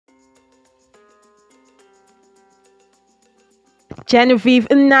Genevieve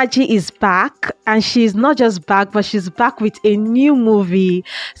NNAJI is back, and she's not just back, but she's back with a new movie.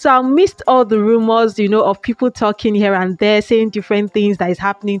 So I missed all the rumors, of people talking here and there, saying different things that is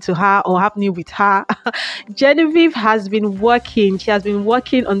happening to her or happening with her. Genevieve has been working. She has been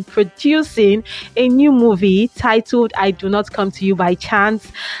working on producing a new movie titled "I Do Not Come to You by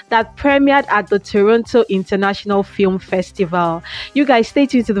Chance" that premiered at the Toronto International Film Festival. You guys stay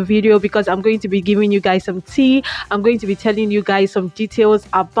tuned to the video because I'm going to be giving you guys some tea. I'm going to be telling you guys some details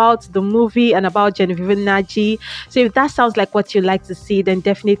about the movie and about Genevieve NNAJI. So if that sounds like what you like to see, then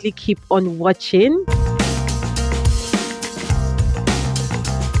definitely keep on watching.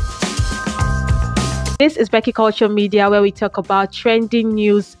 This is Becky Culture Media, where we talk about trending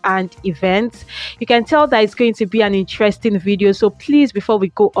news and events. You can tell that it's going to be an interesting video, so please, before we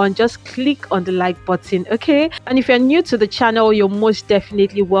go on, just click on the like button, okay? And if you're new to the channel, you're most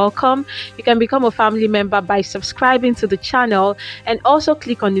definitely welcome. You can become a family member by subscribing to the channel and also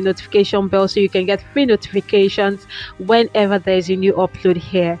click on the notification bell so you can get free notifications whenever there's a new upload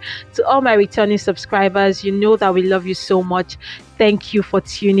here. To all my returning subscribers, you know that we love you so much. Thank you for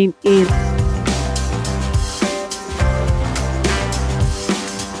tuning in.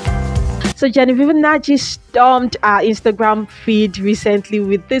 So Genevieve NNAJI stormed our Instagram feed recently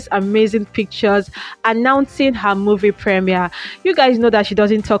with these amazing pictures announcing her movie premiere. You guys know that she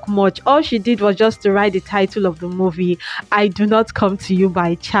doesn't talk much. All she did was just to write the title of the movie, "I Do Not Come to You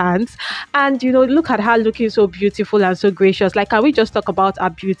by Chance." And look at her looking so beautiful and so gracious. Like, can we just talk about her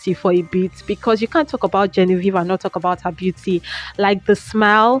beauty for a bit? Because you can't talk about Genevieve and not talk about her beauty. Like the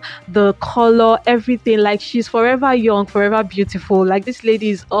smile, the color, everything. Like, she's forever young, forever beautiful. Like, this lady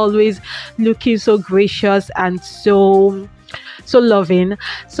is always looking so gracious and so loving.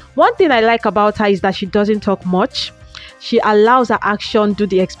 So one thing I like about her is that she doesn't talk much. She allows her action do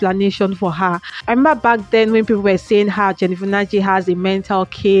the explanation for her. I remember back then when people were saying how Genevieve NNAJI has a mental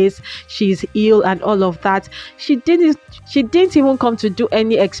case, she's ill and all of that. She didn't even come to do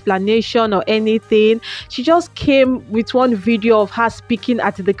any explanation or anything. She just came with one video of her speaking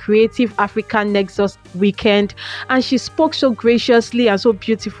at the Creative African Nexus weekend, and she spoke so graciously and so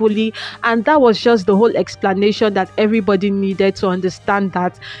beautifully, and that was just the whole explanation that everybody needed to understand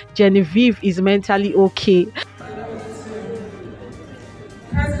that Genevieve is mentally okay.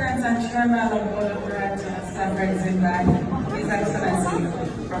 President and Chairman of Board of Directors, His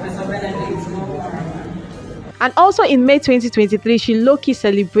Excellency Professor Benedict Moore. And also in May 2023, she low-key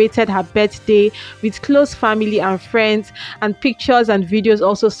celebrated her birthday with close family and friends, and pictures and videos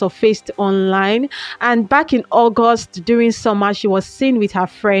also surfaced online. And back in August, during summer, she was seen with her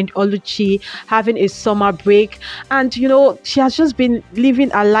friend Oluchi having a summer break. And she has just been living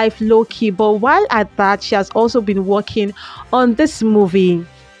her life low-key, but while at that, she has also been working on this movie.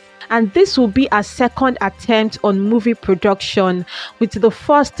 And this will be a second attempt on movie production, with the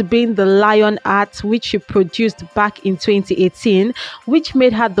first being The Lion Heart, which she produced back in 2018, which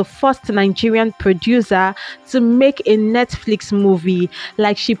made her the first Nigerian producer to make a Netflix movie.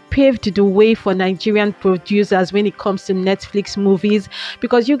 Like, she paved the way for Nigerian producers when it comes to Netflix movies,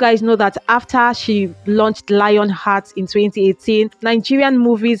 because you guys know that after she launched Lion Heart in 2018, Nigerian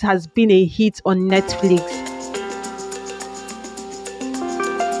movies has been a hit on Netflix.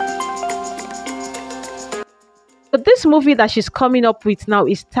 But this movie that she's coming up with now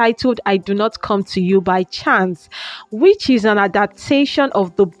is titled "I Do Not Come to You by Chance," which is an adaptation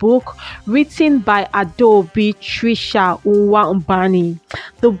of the book written by Adobe Trisha Uwambani.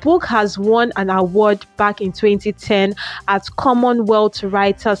 The book has won an award back in 2010 at Commonwealth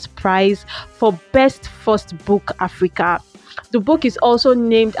Writers' Prize for Best First Book Africa. The book is also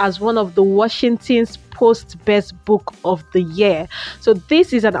named as one of the Washington's Post Best Book of the Year. So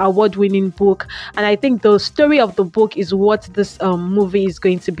this is an award-winning book, and I think the story of the book is what this movie is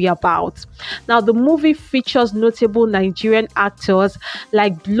going to be about. Now, the movie features notable Nigerian actors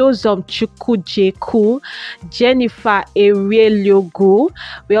like Blossom Chukwujeku, Jennifer Ereliogo.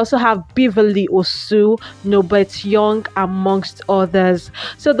 We also have Beverly Osu, Norbert Young, amongst others.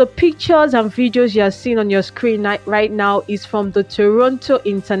 So the pictures and videos you are seeing on your screen right now is from the Toronto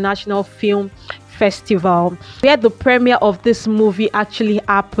International Film Festival, where the premiere of this movie actually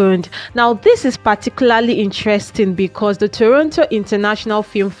happened. Now, this is particularly interesting because the Toronto International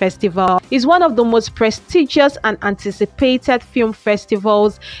Film Festival is one of the most prestigious and anticipated film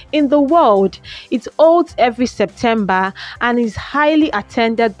festivals in the world. It holds every September and is highly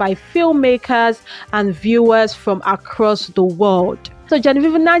attended by filmmakers and viewers from across the world. So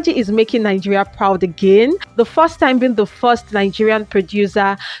Genevieve NNAJI is making Nigeria proud again. The first time being the first Nigerian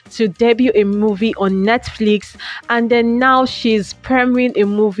producer to debut a movie on Netflix, and then now she's premiering a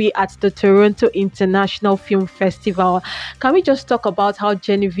movie at the Toronto International Film Festival. Can we just talk about how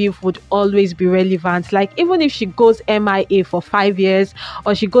Genevieve would always be relevant? Like, even if she goes MIA for 5 years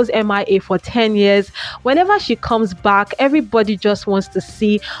or she goes MIA for 10 years, whenever she comes back, everybody just wants to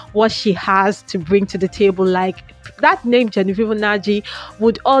see what she has to bring to the table. Like, that name Genevieve NNAJI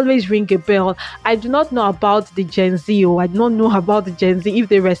would always ring a bell. I do not know about the Gen Z, or I don't know about the Gen Z if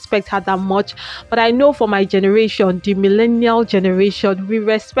they respect her that much, but I know for my generation, the millennial generation, we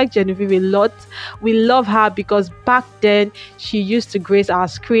respect Genevieve a lot. We love her because back then she used to grace our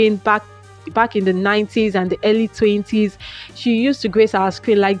screen. Back in the 90s and the early 20s, she used to grace our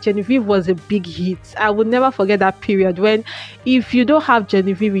screen. Like, Genevieve was a big hit. I would never forget that period when, if you don't have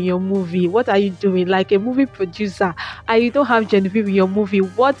Genevieve in your movie, what are you doing? Like a movie producer, and you don't have Genevieve in your movie,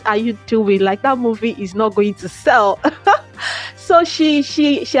 what are you doing? Like, that movie is not going to sell. So she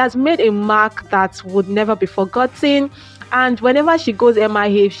has made a mark that would never be forgotten. And whenever she goes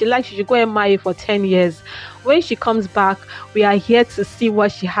MIA, if she likes, she should go MIA for 10 years. When she comes back, we are here to see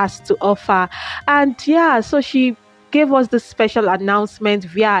what she has to offer. And yeah, so she gave us this special announcement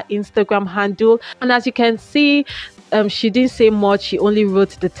via Instagram handle. And as you can see, she didn't say much. She only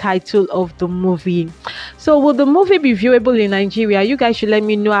wrote the title of the movie. So will the movie be viewable in Nigeria? You guys should let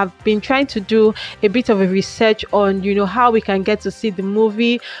me know. I've been trying to do a bit of a research on, how we can get to see the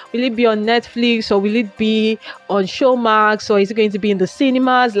movie. Will it be on Netflix, or will it be on Showmax, or is it going to be in the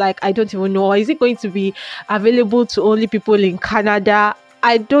cinemas? Like, I don't even know. Or is it going to be available to only people in Canada?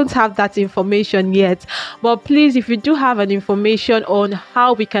 I don't have that information yet, but please, if you do have an information on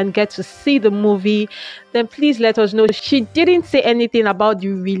how we can get to see the movie, then please let us know. She didn't say anything about the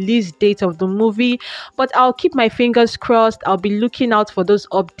release date of the movie, but I'll keep my fingers crossed. I'll be looking out for those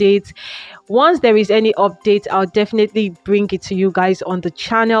updates. Once there is any update, I'll definitely bring it to you guys on the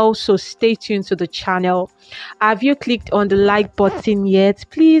channel, so stay tuned to the channel. Have you clicked on the like button yet?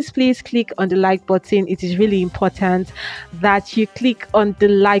 Please click on the like button. It is really important that you click on the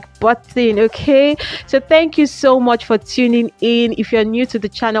like button, okay? So thank you so much for tuning in. If you're new to the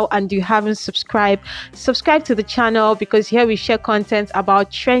channel and you haven't subscribed, subscribe to the channel, because here we share content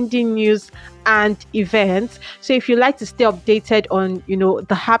about trending news and events. So if you like to stay updated on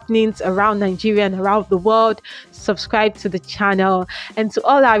the happenings around Nigeria and around the world, subscribe to the channel. And to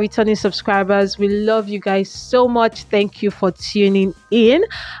all our returning subscribers, we love you guys so much. Thank you for tuning in.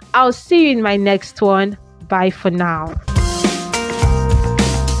 I'll see you in my next one. Bye for now.